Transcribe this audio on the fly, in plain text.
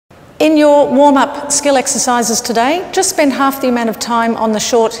In your warm-up skill exercises today, just spend half the amount of time on the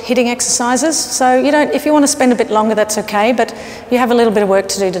short hitting exercises. So you don't, if you want to spend a bit longer, that's okay, but you have a little bit of work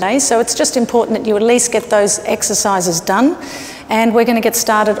to do today. So it's just important that you at least get those exercises done. And we're going to get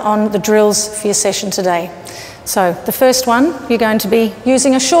started on the drills for your session today. So the first one, you're going to be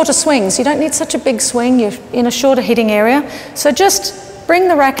using a shorter swing. So you don't need such a big swing, you're in a shorter hitting area. So just bring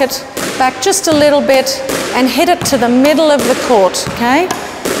the racket back just a little bit and hit it to the middle of the court, okay?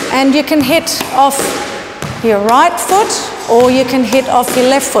 And you can hit off your right foot or you can hit off your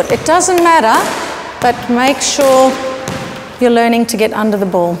left foot. It doesn't matter, but make sure you're learning to get under the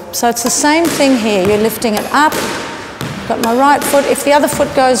ball. So it's the same thing here. You're lifting it up. Got my right foot. If the other foot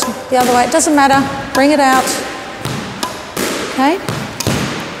goes the other way, it doesn't matter. Bring it out. Okay?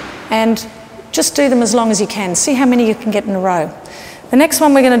 And just do them as long as you can. See how many you can get in a row. The next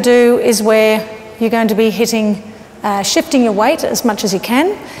one we're going to do is where you're going to be hitting, shifting your weight as much as you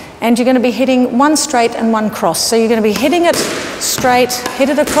can. And you're going to be hitting one straight and one cross. So you're going to be hitting it straight, hit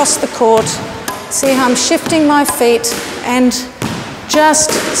it across the court. See how I'm shifting my feet and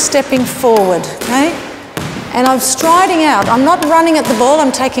just stepping forward, okay? And I'm striding out. I'm not running at the ball.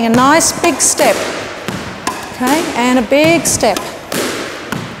 I'm taking a nice big step, okay? And a big step,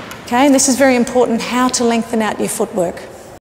 okay? And this is very important, how to lengthen out your footwork.